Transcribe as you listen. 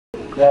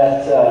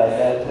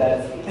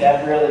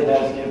That really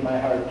does give my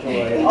heart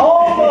joy.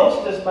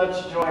 Almost as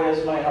much joy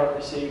as my heart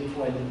received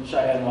when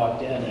Cheyenne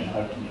walked in and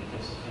hugged me.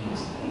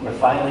 Because we're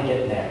finally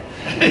getting there.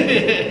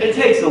 It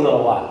takes a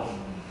little while.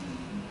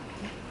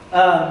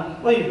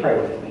 Will you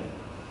pray with me?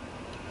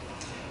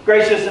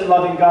 Gracious and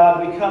loving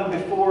God, we come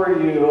before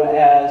you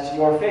as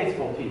your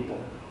faithful people.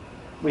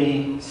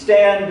 We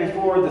stand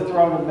before the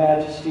throne of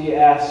majesty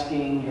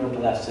asking your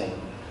blessing.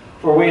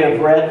 For we have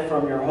read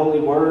from your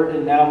holy word,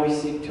 and now we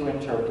seek to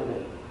interpret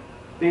it.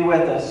 Be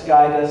with us,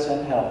 guide us,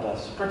 and help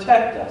us.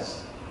 Protect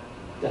us,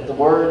 that the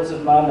words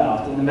of my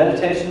mouth and the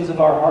meditations of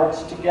our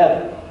hearts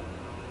together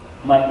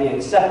might be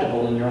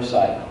acceptable in your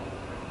sight.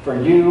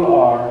 For you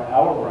are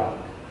our rock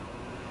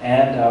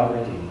and our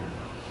Redeemer.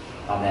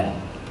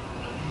 Amen.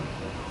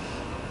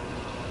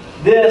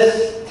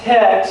 This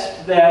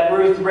text that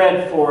Ruth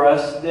read for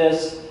us,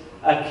 this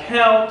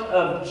account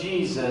of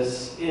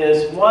Jesus,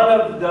 is one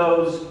of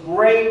those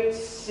great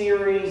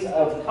series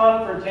of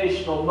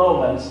confrontational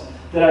moments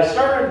that I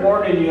started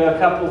warning you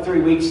a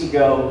 3 weeks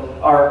ago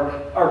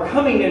are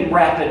coming in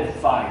rapid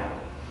fire.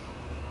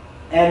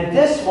 And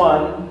this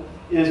one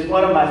is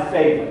one of my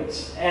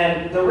favorites.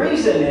 And the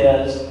reason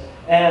is,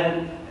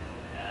 and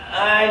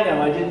I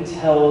know I didn't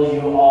tell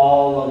you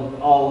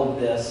all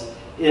of this,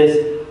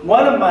 is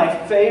one of my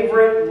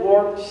favorite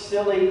warped,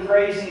 silly,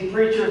 crazy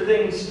preacher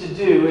things to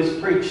do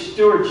is preach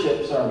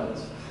stewardship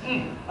sermons.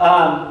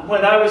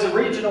 When I was a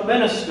regional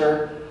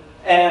minister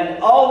and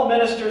all the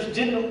ministers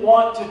didn't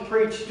want to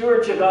preach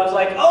stewardship, I was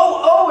like,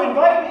 oh,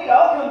 invite me,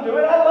 I'll come do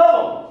it, I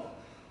love them.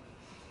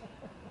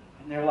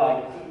 And they're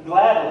like,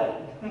 gladly.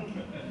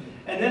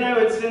 And then I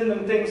would send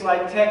them things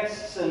like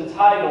texts and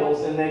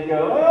titles, and they'd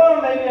go,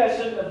 oh, maybe I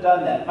shouldn't have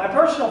done that. My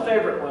personal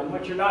favorite one,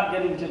 which you're not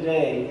getting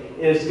today,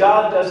 is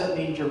God Doesn't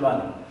Need Your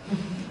Money.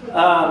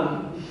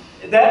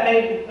 That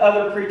made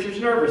other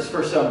preachers nervous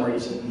for some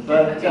reason,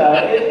 but it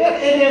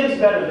ends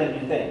better than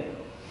you think.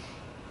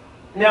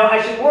 Now,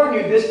 I should warn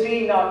you, this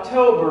being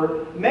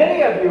October,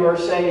 many of you are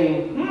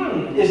saying,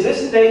 is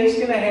this the day he's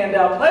going to hand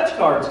out pledge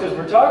cards? Because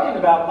we're talking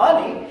about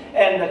money,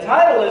 and the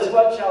title is,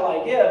 What Shall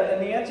I Give?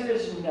 And the answer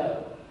is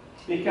no,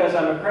 because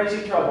I'm a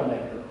crazy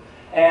troublemaker.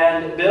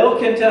 And Bill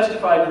can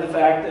testify to the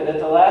fact that at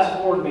the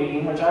last board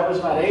meeting, which I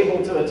was not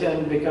able to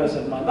attend because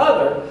of my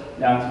mother,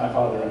 now it's my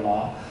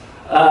father-in-law,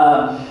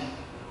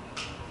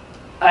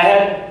 I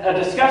had a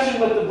discussion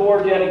with the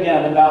board yet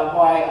again about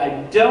why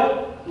I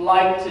don't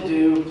like to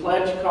do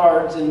pledge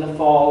cards in the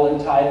fall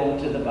and tie them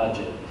to the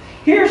budget.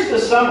 Here's the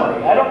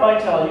summary. I don't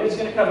mind telling you, it's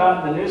going to come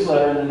out in the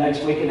newsletter in the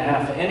next week and a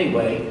half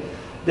anyway,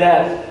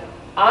 that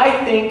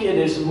I think it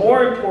is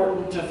more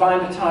important to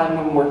find a time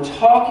when we're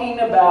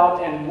talking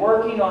about and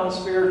working on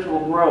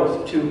spiritual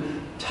growth to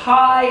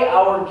tie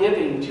our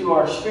giving to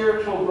our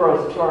spiritual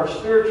growth, to our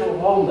spiritual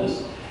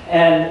wholeness,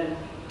 and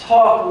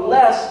talk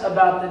less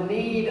about the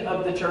need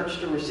of the church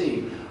to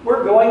receive.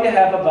 We're going to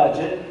have a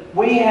budget.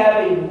 We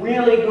have a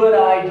really good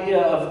idea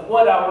of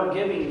what our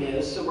giving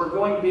is, so we're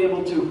going to be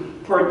able to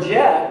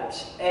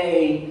project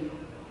a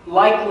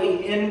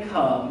likely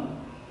income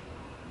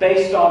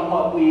based on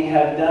what we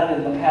have done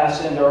in the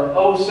past and are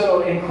oh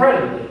so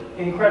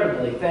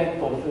incredibly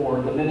thankful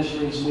for the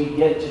ministries we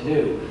get to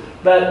do.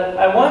 But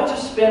I want to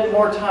spend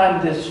more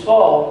time this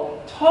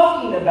fall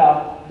talking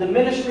about the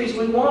ministries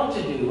we want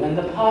to do and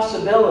the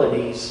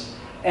possibilities,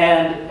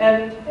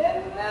 and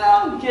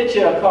I'll get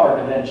you a card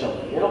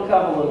eventually. It'll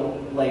come a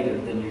little later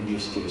than you're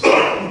used to.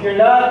 So you're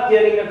not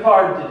getting a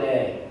card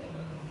today.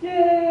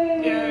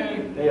 Yay!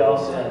 Yay. They all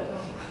said.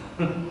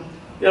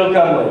 It'll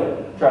come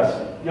later. Trust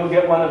me. You'll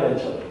get one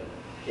eventually.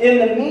 In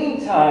the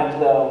meantime,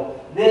 though,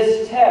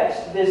 this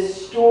text,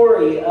 this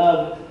story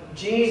of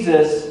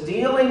Jesus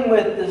dealing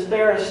with the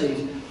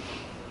Pharisees,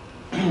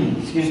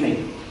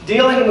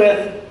 dealing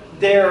with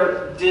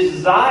their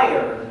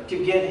desire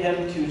to get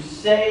him to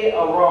say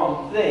a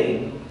wrong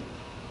thing,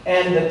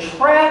 and the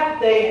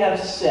trap they have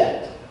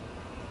set.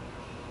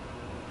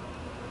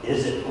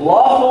 Is it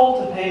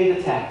lawful to pay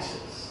the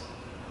taxes?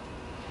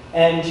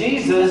 And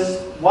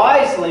Jesus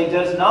wisely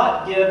does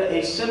not give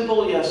a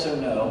simple yes or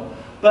no,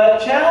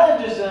 but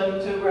challenges them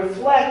to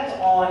reflect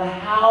on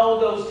how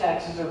those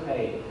taxes are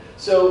paid.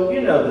 So, you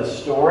know the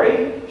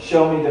story.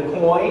 Show me the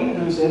coin,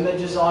 whose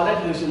image is on it,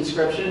 whose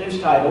inscription, whose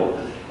title.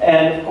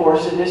 And, of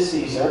course, it is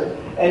Caesar.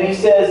 And he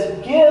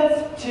says,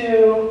 give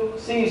to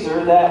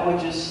Caesar that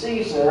which is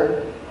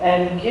Caesar,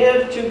 and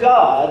give to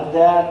God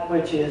that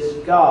which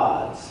is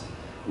God's.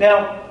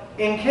 Now,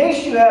 in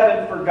case you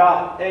have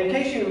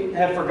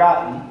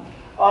forgotten,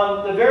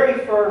 on the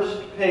very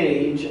first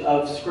page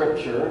of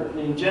Scripture,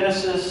 in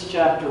Genesis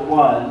chapter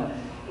 1,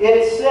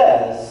 it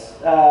says,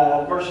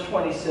 verse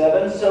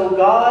 27, so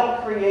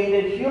God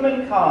created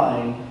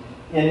humankind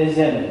in His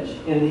image.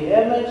 In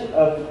the image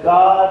of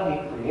God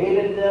He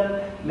created them,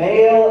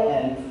 male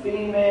and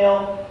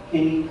female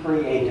He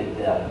created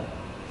them.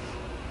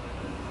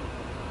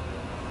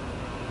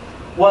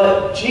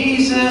 What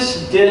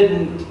Jesus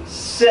didn't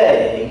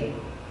say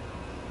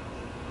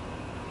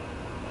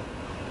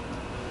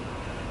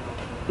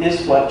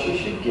is what you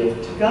should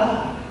give to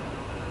God.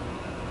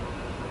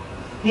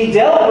 He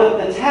dealt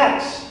with the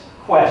tax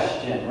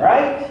question,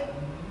 right?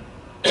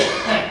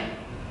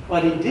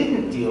 What he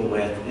didn't deal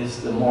with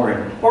is the more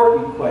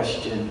important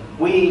question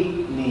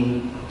we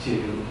need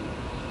to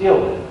deal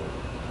with.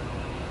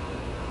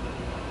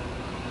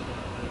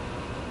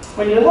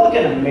 When you look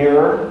in a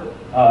mirror,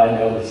 I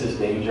know this is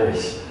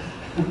dangerous.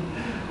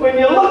 When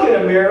you look in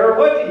a mirror,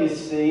 what do you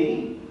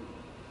see?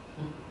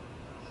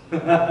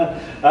 I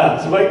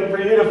was waiting for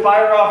you to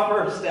fire off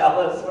first,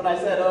 Alice, when I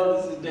said, oh,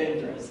 this is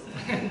dangerous.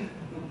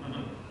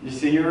 You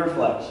see your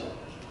reflection.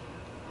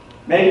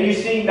 Maybe you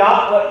see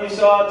not what you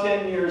saw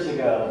 10 years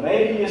ago.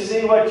 Maybe you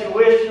see what you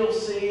wish you'll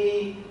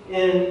see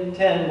in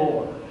 10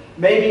 more.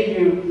 Maybe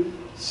you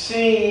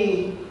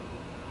see,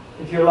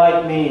 if you're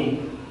like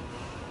me,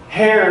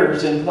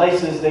 hairs in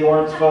places they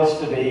weren't supposed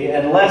to be,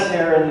 and less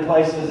hair in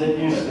places it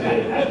used to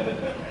be.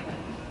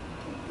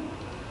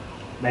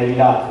 Maybe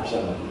not for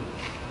some of you.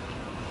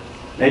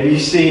 Maybe you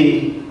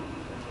see,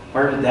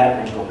 where did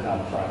that wrinkle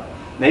come from?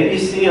 Maybe you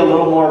see a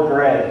little more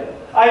gray.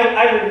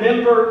 I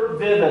remember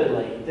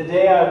vividly the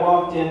day I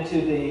walked into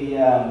the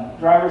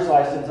driver's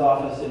license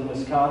office in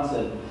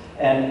Wisconsin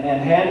and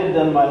handed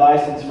them my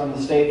license from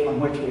the state from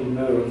which we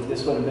moved.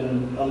 This would have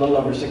been a little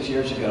over 6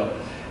 years ago.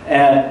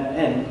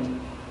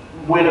 And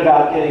went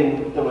about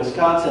getting the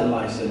Wisconsin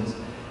license.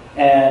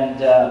 And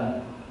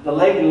the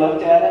lady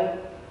looked at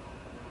it.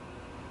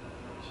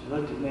 She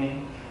looked at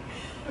me.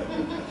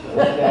 She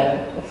looked at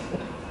it.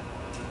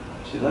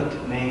 She looked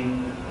at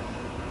me.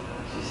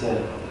 She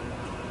said,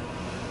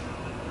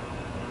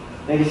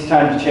 I think it's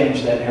time to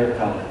change that hair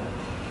color.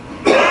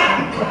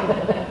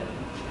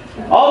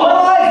 All my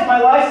life,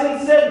 my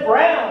license said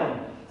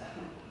brown.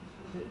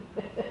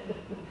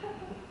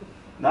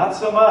 Not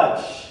so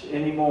much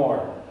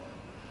anymore.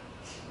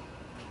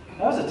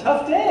 That was a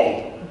tough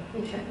day.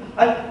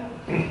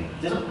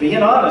 Just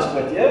being honest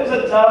with you, it was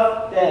a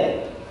tough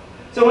day.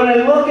 So when I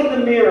look in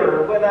the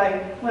mirror,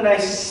 when I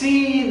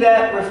see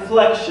that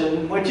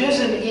reflection, which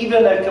isn't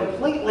even a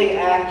completely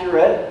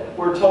accurate,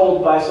 we're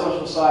told by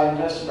social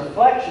scientists,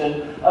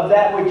 reflection of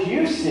that which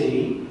you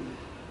see,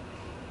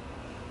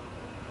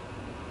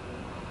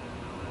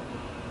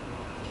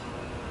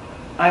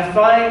 I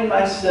find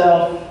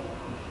myself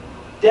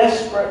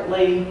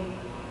desperately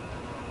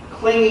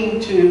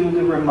clinging to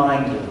the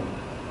reminder,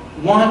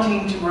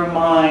 wanting to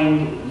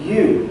remind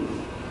you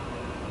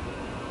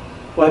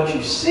what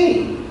you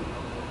see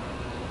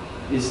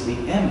is the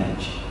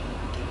image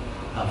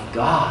of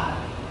God.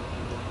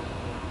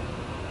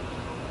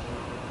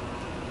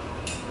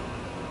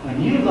 When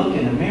you look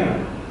in a mirror,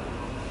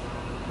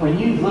 when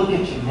you look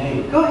at your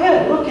neighbor, go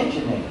ahead, look at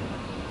your neighbor.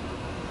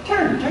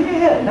 Turn your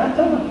head,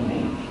 don't look at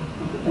me.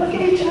 Look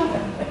at each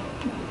other.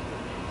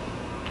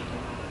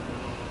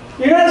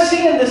 You're not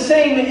seeing the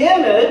same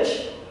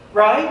image,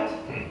 right?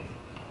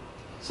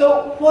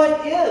 So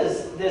what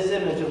is this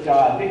image of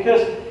God?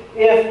 Because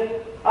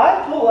if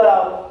I pull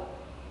out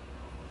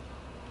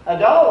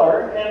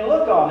 $1 and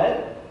look on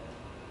it,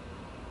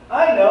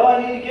 I know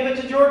I need to give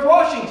it to George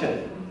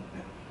Washington.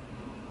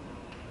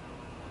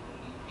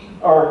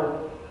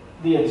 Or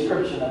the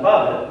inscription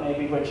above it,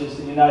 maybe, which is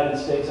the United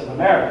States of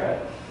America.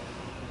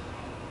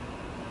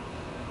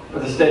 For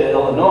the state of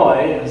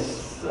Illinois,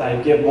 as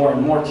I give more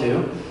and more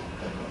to.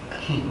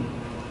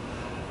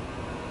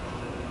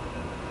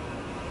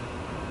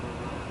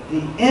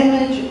 The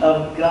image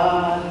of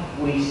God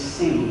we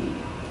see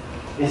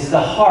is the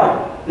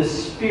heart, the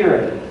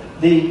spirit,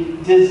 the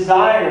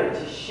desire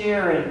to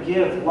share and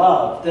give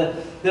love,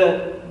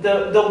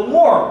 the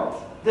warmth,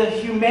 the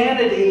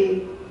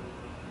humanity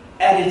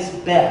at its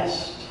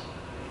best.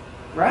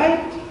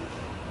 Right?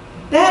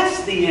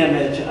 That's the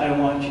image I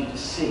want you to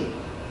see.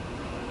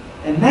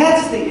 And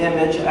that's the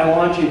image I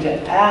want you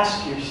to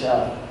ask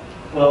yourself,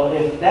 well,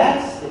 if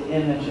that's the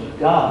image of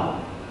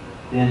God,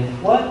 then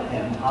what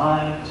am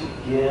I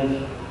to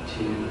give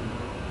to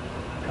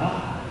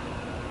God?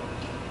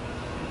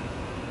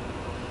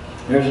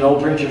 There's an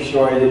old preacher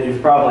story that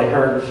you've probably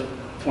heard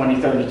 20,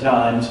 30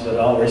 times, but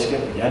I'll risk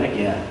it yet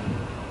again.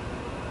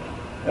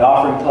 The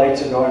offering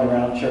plates are going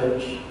around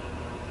church.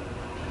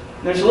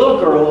 There's a little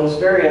girl who's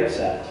very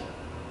upset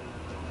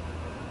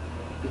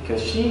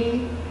because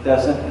she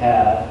doesn't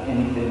have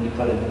anything to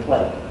put in the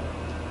plate.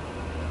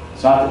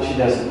 It's not that she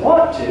doesn't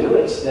want to,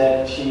 it's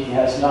that she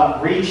has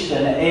not reached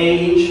an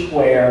age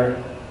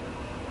where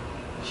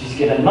she's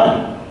given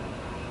money.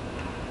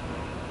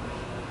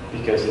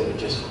 Because it would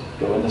just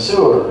go in the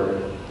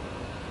sewer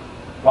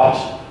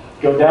or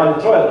go down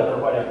the toilet or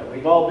whatever.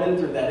 We've all been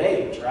through that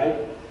age, right?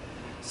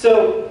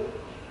 So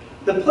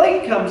the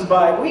plate comes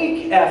by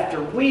week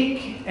after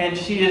week, and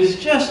she is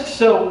just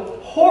so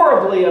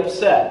horribly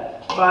upset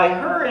by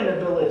her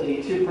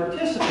inability to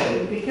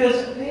participate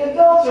because the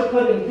adults are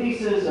putting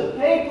pieces of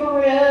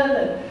paper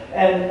in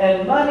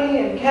and money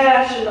and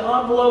cash and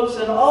envelopes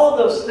and all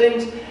those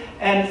things.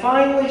 And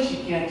finally, she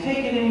can't take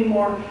it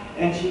anymore,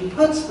 and she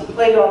puts the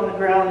plate on the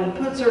ground and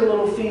puts her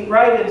little feet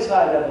right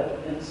inside of it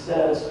and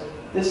says,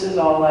 "This is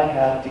all I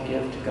have to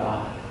give to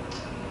God.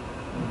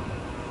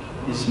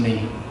 It's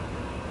me."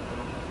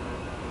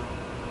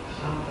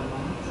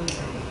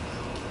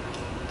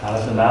 out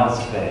of the mouths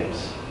of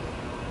babes.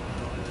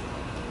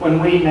 When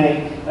we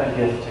make a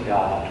gift to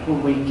God,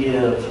 when we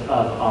give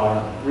of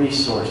our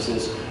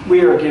resources,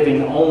 we are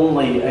giving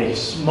only a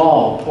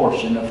small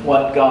portion of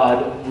what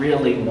God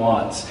really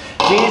wants.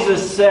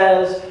 Jesus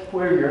says,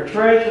 where your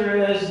treasure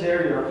is,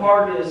 there your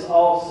heart is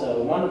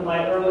also. One of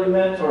my early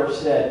mentors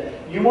said,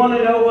 you want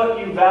to know what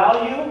you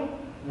value?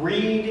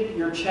 Read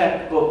your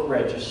checkbook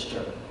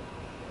register.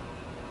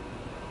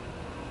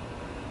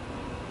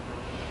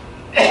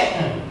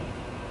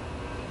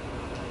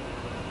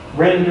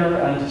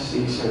 Render unto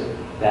Caesar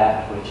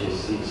that which is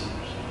Caesar's,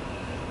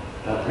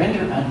 but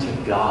render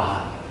unto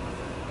God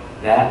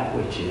that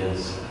which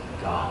is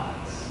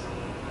God's.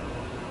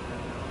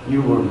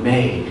 You were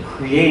made,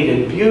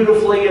 created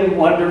beautifully and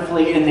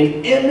wonderfully in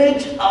the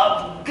image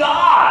of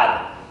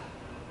God.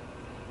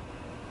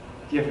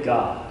 Give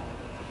God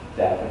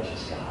that which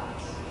is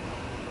God's.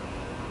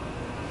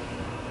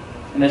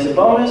 And as a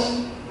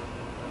bonus,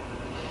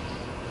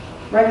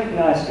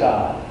 recognize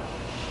God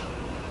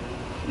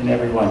in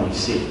everyone you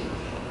see,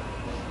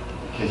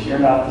 because you're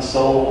not the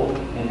sole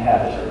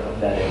inhabitor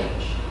of that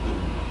image.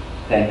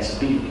 Thanks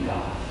be to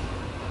God.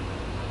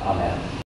 Amen.